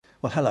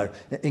Well, hello.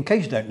 In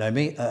case you don't know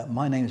me,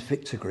 my name is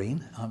Victor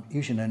Green. I'm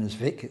usually known as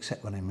Vic,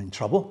 except when I'm in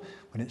trouble,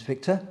 when it's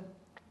Victor.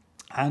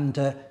 And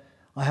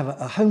I have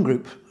a home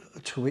group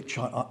to which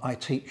I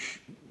teach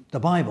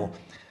the Bible.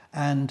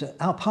 And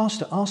our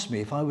pastor asked me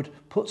if I would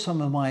put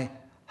some of my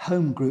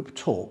home group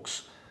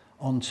talks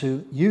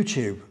onto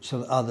YouTube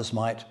so that others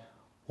might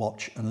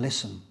watch and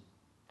listen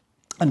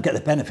and get the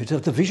benefit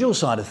of the visual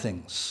side of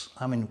things.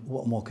 I mean,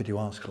 what more could you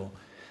ask for?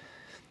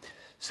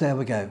 So there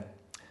we go.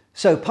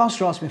 So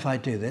pastor asked me if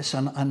I'd do this,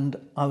 and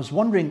I was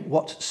wondering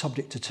what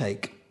subject to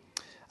take.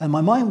 And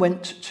my mind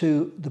went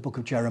to the book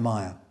of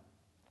Jeremiah.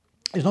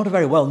 It's not a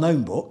very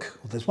well-known book.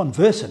 Well, there's one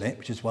verse in it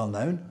which is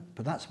well-known,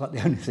 but that's about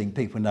the only thing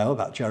people know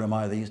about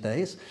Jeremiah these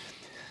days.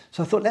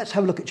 So I thought, let's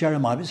have a look at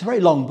Jeremiah. It's a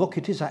very long book.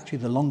 It is actually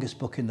the longest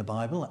book in the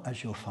Bible,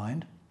 as you'll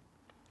find.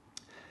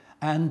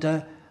 And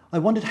I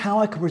wondered how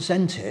I could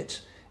present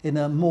it in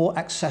a more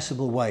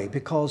accessible way,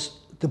 because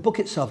the book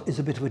itself is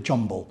a bit of a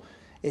jumble.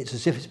 It's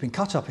as if it's been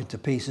cut up into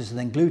pieces and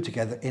then glued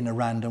together in a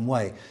random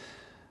way.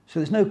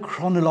 So there's no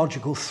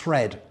chronological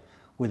thread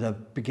with a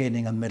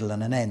beginning, a middle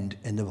and an end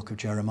in the book of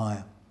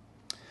Jeremiah.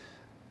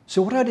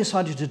 So what I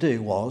decided to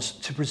do was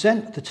to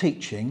present the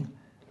teaching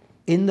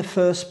in the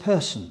first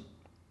person.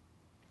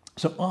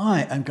 So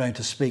I am going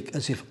to speak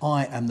as if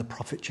I am the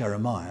prophet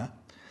Jeremiah.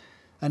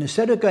 And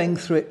instead of going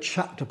through it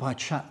chapter by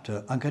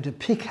chapter, I'm going to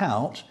pick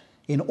out,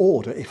 in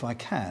order if I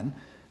can,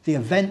 the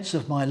events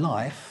of my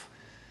life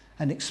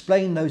and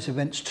explain those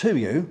events to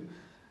you,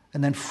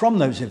 and then from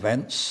those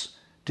events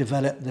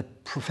develop the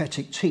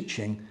prophetic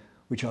teaching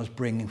which I was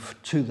bringing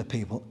to the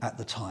people at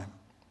the time.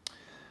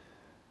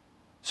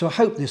 So I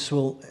hope this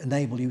will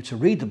enable you to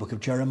read the book of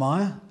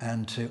Jeremiah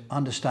and to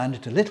understand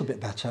it a little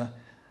bit better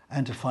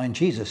and to find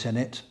Jesus in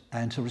it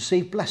and to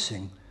receive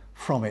blessing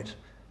from it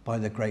by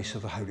the grace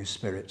of the Holy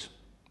Spirit.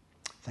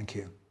 Thank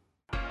you.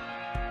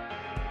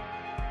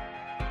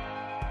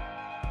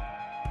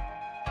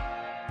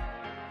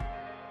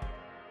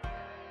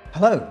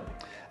 Hello,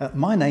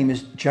 my name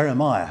is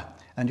Jeremiah,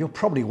 and you're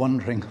probably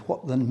wondering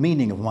what the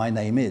meaning of my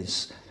name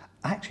is.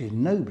 Actually,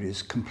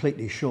 nobody's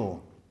completely sure.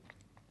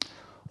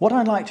 What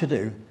I'd like to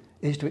do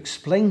is to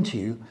explain to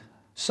you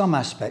some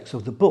aspects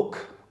of the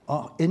book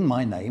in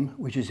my name,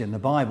 which is in the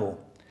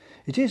Bible.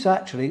 It is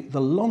actually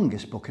the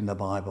longest book in the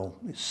Bible.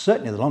 It's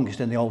certainly the longest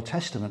in the Old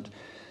Testament.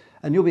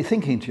 And you'll be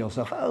thinking to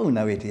yourself, oh,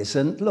 no, it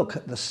isn't. Look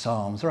at the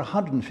Psalms. There are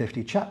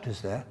 150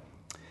 chapters there.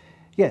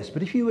 Yes,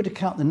 but if you were to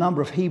count the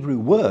number of Hebrew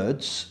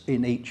words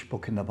in each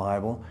book in the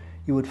Bible,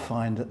 you would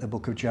find that the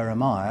book of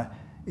Jeremiah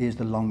is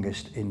the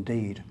longest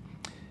indeed.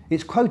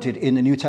 It's quoted in the New Testament